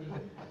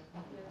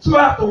 So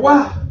after a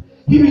while,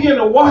 he began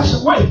to wash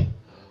away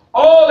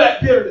all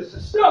that bitterness. The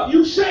stuff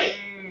you shake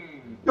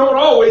don't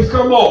always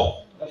come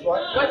off. That's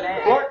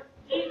right.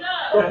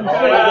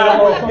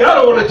 Y'all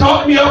don't want to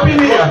talk me up in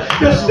here.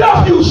 The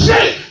stuff you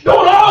shake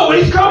don't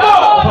always come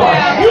off.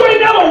 You ain't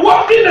never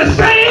walked in the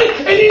sand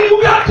and then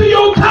you got to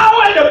your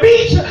toe at the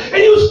beach and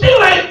you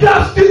still had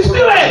dust, you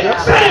still had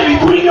sand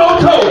between your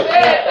toes.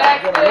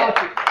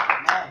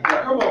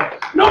 Come on.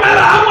 No matter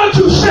how much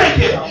you shake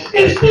it,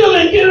 it still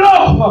ain't get it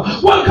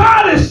off. What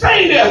God is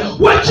saying is,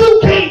 what you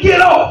can't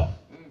get off,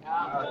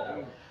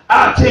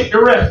 I'll take the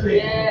rest of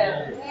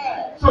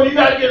it. So you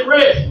got to get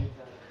ready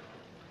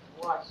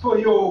for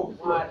your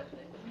overflow.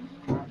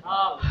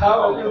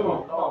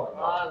 Hallelujah.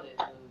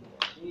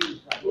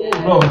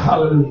 Lord,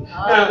 hallelujah.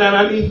 Now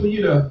I need for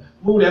you to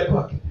move that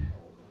bucket.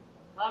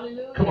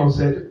 Hallelujah. Come on,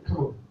 Cedric. Come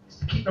on.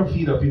 Keep them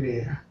feet up in the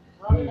air.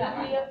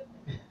 Hallelujah.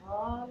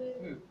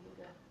 Hallelujah.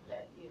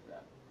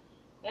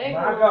 Thank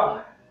My you, God.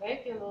 Lord.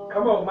 Thank you, Lord.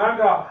 Come on, my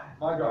God.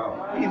 My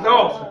God. He's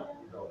awesome.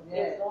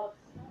 Yes.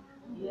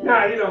 Yes.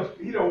 Now,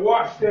 he don't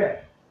wash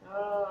that.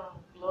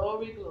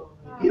 Glory, glory.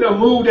 He done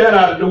moved that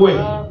out of the way.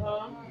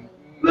 Uh-huh.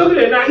 Look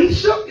at that. Now, he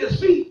shook his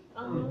feet.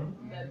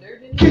 That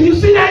dirt in Can you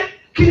see that?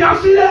 Can y'all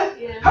see that?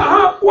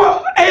 Yeah.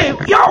 Well, hey,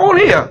 y'all on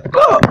here.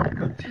 Look.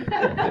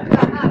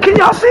 Can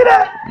y'all see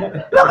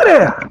that? Look at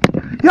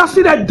that. Y'all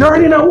see that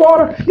dirt in that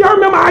water? Y'all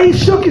remember how he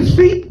shook his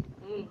feet?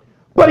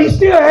 But he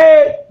still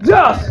had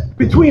dust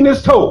between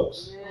his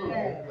toes.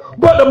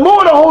 But the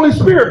more the Holy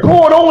Spirit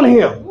poured on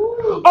him,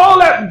 all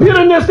that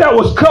bitterness that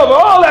was covered,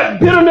 all that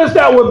bitterness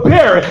that was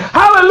buried,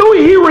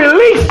 hallelujah, he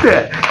released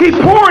it. He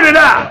poured it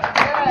out.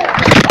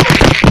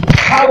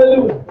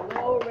 Hallelujah.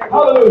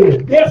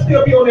 Hallelujah. They'll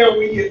still be on there when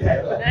we get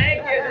that.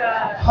 Thank you,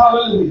 God.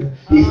 Hallelujah.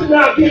 He said,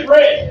 now get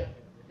ready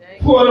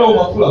for an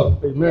overflow.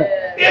 Amen.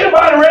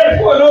 Anybody ready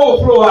for an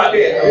overflow out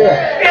there?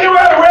 Yeah.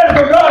 Anybody ready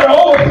for God to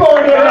overflow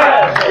in their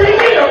life? We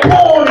need a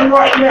pouring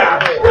right now.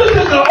 This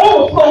is an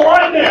overflow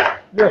right now.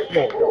 Yes,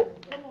 Lord.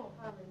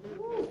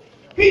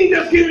 He ain't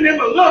just giving him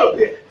a little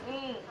bit,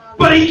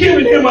 but he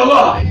giving him a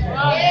lot.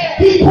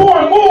 He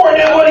pouring more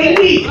than what he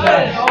needs.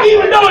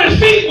 Even though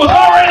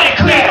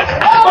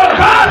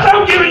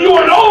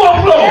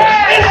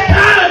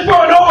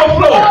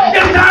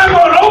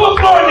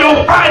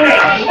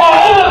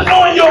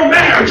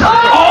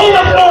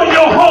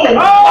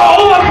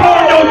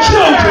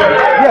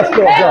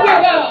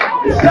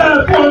It's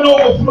time for an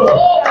overflow.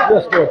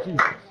 Yes, Lord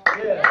Jesus.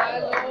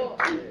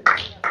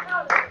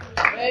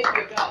 Thank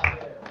you, God.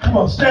 Come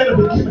on, stand up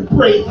and give him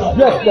praise.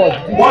 Yes, Lord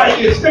Jesus. Why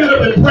you stand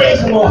up and praise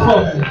him off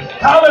of it?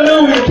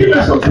 Hallelujah. Give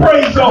him some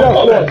praise off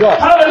of it.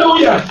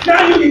 Hallelujah.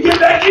 Now you can get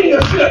back in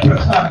your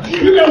slippers.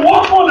 You can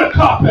walk on the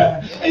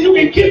carpet and you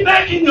can get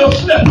back in your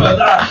slippers.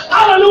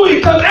 Hallelujah.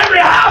 Because every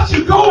house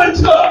you go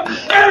into,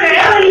 every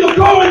area you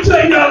go into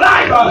in your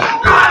life,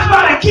 God's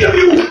about to give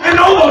you an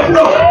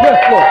overflow.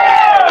 Yes, Lord.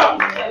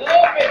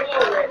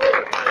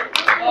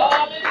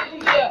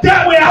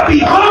 That way I'll be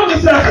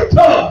harmless as a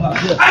dove.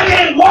 I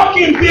can't walk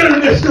in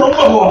bitterness no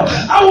more.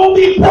 I won't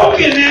be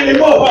broken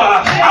anymore.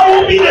 I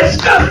won't be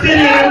disgusted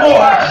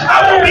anymore.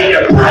 I won't be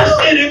depressed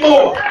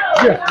anymore.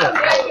 Yes, Lord.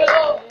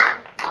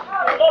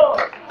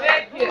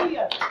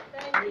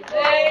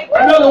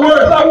 In other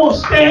words, I won't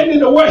stand in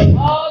the way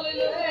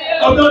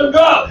of the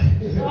ungodly.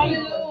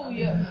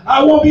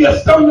 I won't be a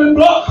stumbling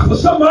block for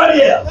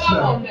somebody else.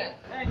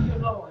 Thank you,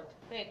 Lord.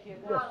 Thank you,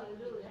 God.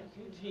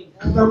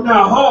 Because I'm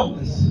not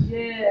harmless.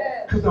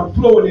 Because I'm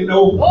flowing in the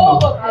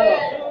overflow.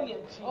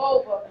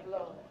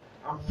 Overflow.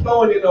 I'm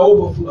flowing in the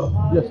overflow.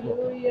 Yes, Lord.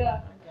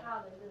 Hallelujah.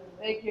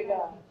 Thank you,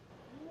 God.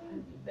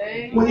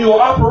 When you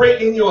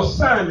operate in your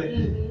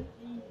assignment,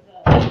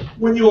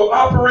 when you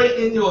operate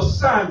in your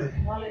assignment,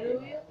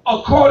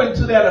 according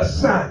to that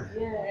assignment,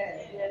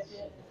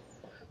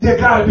 there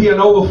got to be an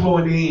overflow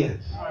in the end.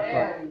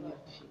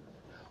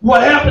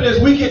 What happened is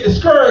we get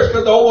discouraged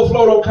because the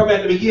overflow don't come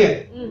at the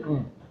beginning.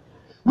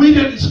 We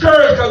get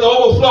discouraged because the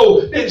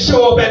overflow didn't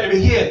show up at the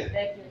beginning.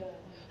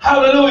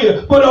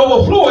 Hallelujah. But the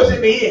overflow is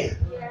in the end.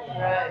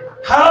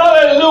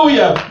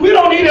 Hallelujah. We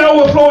don't need an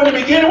overflow in the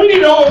beginning. We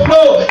need an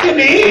overflow in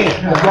the end.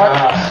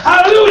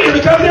 Hallelujah.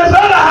 Because there's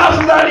other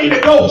houses I need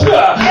to go to.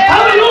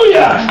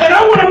 Hallelujah. And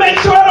I want to make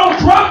sure I don't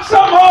drop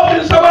something off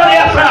in somebody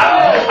else's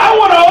house. I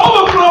want an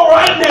overflow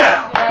right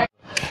now.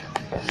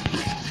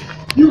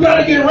 You got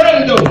to get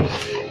ready though.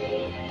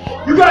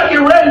 You got to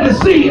get ready to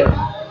see it.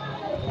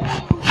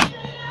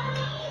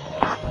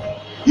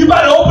 You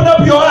better open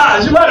up your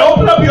eyes. You better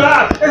open up your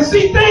eyes and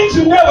see things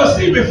you never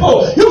see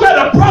before. You got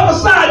to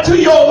prophesy to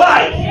your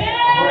life.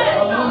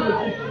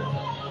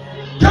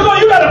 Come on,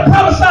 you got to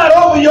prophesy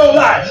over your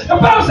life. The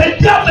Bible says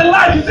death and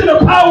life is in the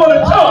power of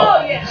the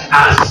tongue.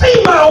 I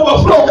see my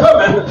overflow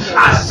coming.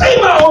 I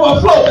see my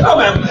overflow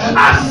coming.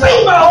 I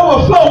see my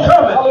overflow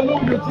coming.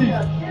 Hallelujah,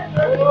 Jesus.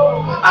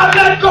 I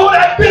let go of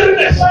that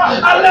bitterness.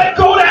 I let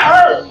go of that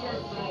hurt.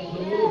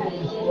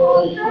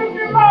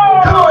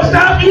 Come on, it's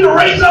time for you to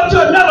raise up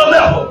to another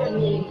level.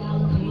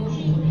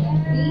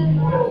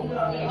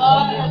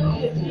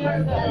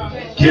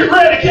 Get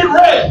ready, get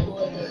ready.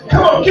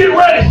 Come on, get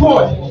ready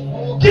for it.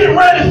 Get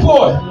ready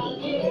for it.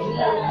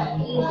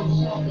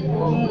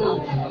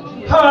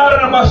 Come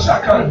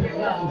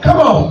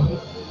on,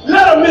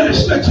 let him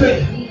minister to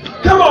you.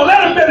 Come on,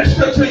 let him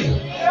minister to you.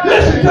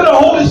 Listen to the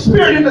Holy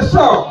Spirit in the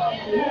song.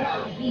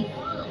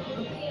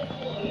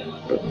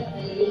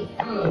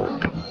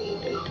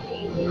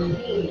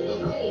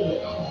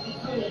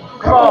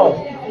 Come on.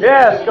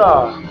 Yes,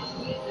 God.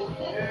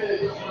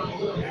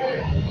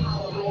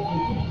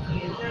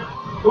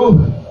 Ooh.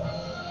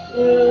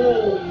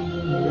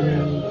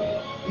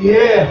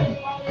 Yeah.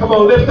 Come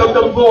on, lift up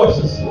them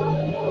voices.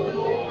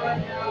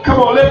 Come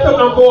on, lift up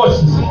them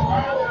voices.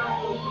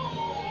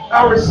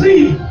 I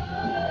receive.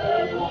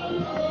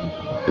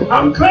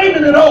 I'm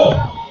claiming it all.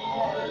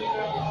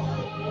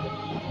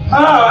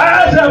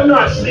 Eyes have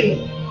not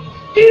seen,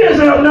 ears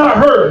have not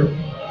heard,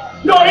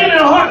 nor in the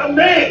heart of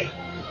man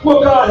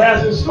what God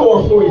has in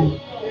store for you.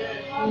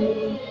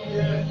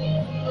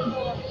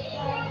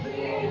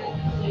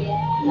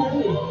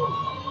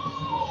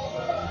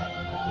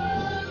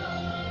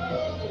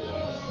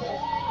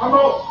 Come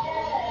on.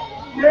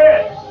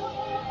 Yeah.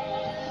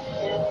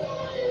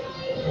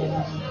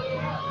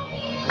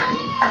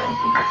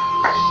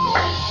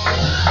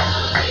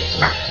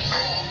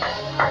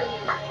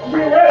 I'm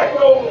getting ready for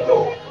the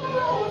overflow.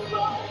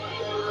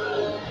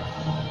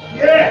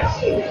 Yes.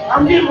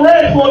 I'm getting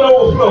ready for the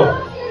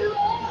overflow.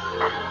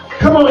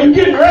 Come on, you're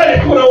getting ready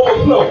for the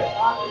overflow.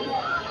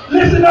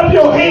 Listen up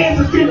your hands,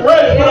 it's getting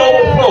ready for the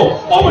overflow.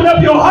 Open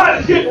up your heart,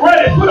 it's getting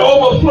ready for the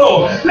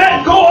overflow.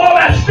 Let go of all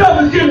that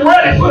stuff, it's getting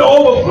ready for the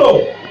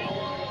overflow.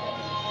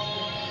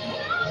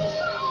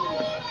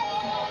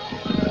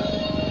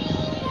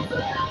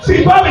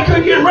 See, Bobby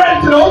couldn't get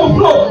ready to the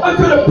overflow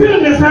until the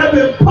bitterness had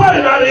been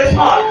parted out of his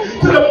heart.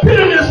 Till the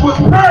bitterness was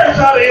purged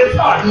out of his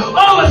heart.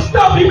 All the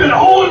stuff he'd been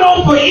holding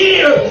on for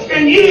years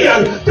and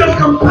years, just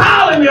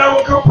compiling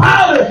it,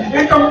 compiling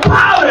and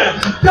compiling,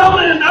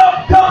 doubling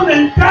up,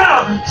 doubling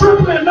down,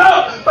 tripling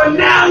up. But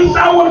now he said,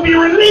 I want to be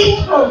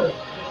released from it.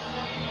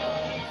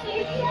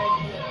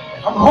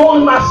 I'm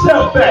holding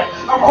myself back.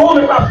 I'm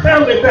holding my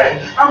family back.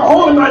 I'm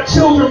holding my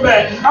children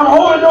back. I'm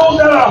holding those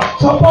that are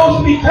supposed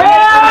to be connected.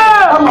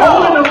 I'm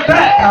holding them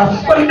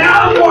back. But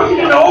now I'm walking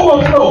in the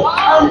overflow.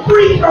 I'm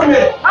free from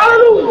it.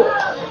 Hallelujah.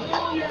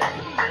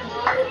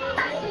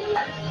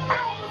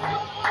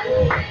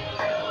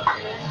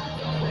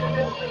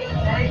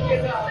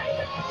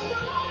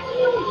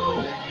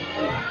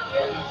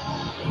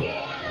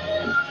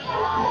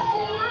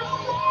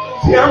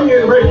 See, I'm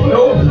getting ready for the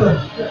overflow.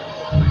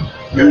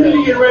 You need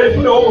to get ready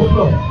for the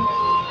overflow.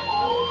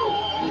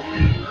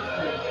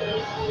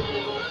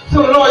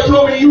 So the Lord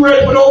told me, you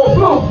ready for the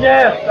overflow?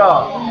 Yes,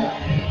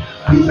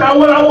 God. He said,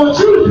 what I want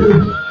you to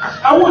do,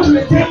 I want you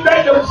to take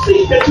back the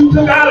seat that you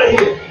took out of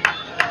here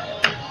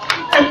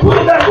and put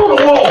it back on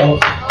the walls.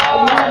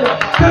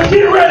 Because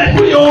get ready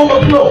for your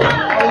overflow.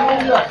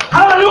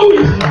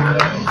 Hallelujah.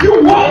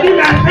 You walked in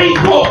that faith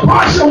for a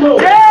partial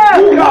move. Yes,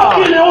 You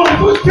walked in there only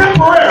for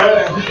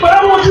temporary. But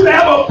I want you to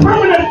have a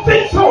permanent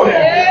fix on it.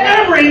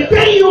 Every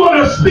day you want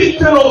to speak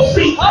to those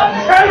seats.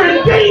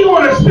 Every day you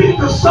want to speak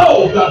to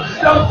souls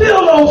to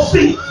fill those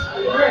seats.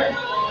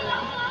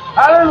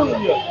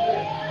 Hallelujah.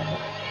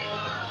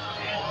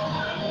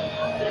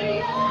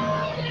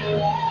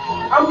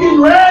 I'm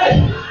getting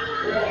ready.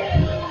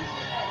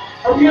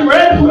 I'm getting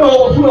ready for the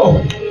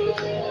overflow.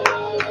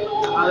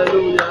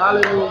 Hallelujah.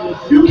 Hallelujah.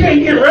 You can't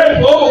get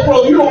ready for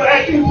overflow. You don't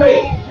act in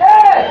faith.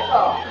 Yes,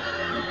 God.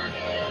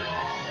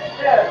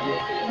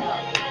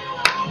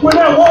 When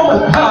that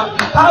woman,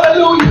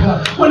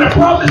 hallelujah, when the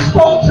prophet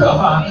spoke to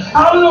her,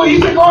 hallelujah,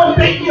 he said, go and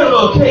bake me a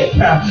little cake.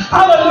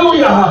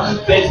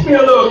 Hallelujah, fix me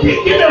a little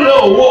cake, give me a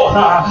little water.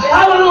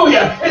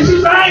 Hallelujah. And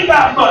she said, I ain't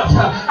got much.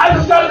 I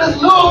just got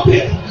this little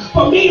bit.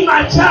 For me and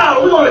my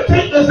child, we're going to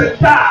take this and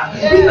die.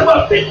 He said,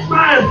 but fix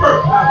mine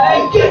first.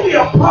 Give me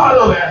a part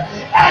of it.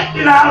 Act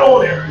it out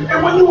on it.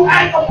 And when you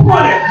act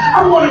upon it,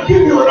 I'm going to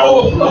give you an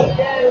overflow.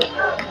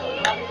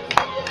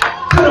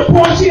 To the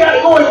point she had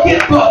to go and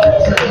get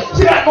buckets.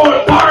 She had to go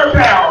and bar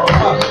barrels.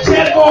 She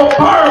had to go and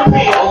bar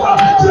pills.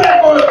 She had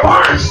to go and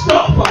bar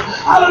stuff.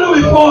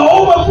 Hallelujah, for an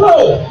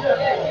overflow.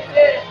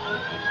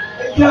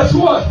 And guess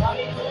what?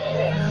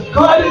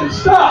 God didn't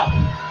stop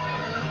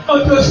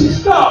until she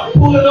stopped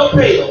pulling up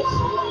pails.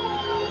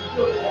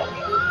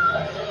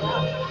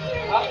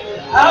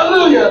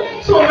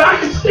 Hallelujah. So if I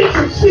can stick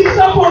some seats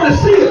up on the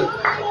ceiling.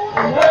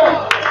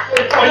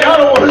 Oh, y'all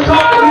don't want to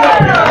talk to me up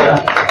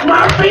here.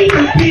 My faith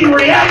is being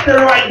reacted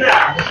right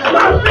now.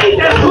 My faith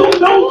is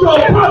hooked on to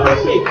a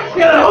prophecy.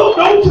 It's hooked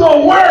on to a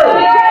word.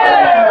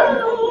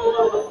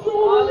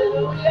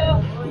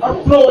 I'm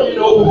flowing in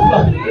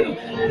overflow.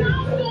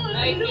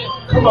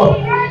 Come on.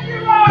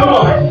 Come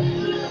on.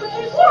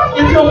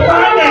 If your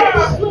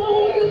finance,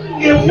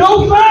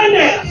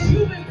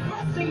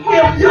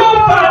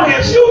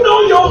 you know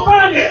your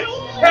finance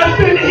has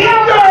been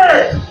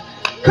hindered,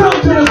 come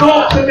to this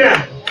altar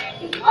now.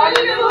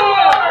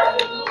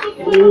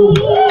 Ooh.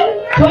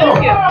 Come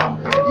on.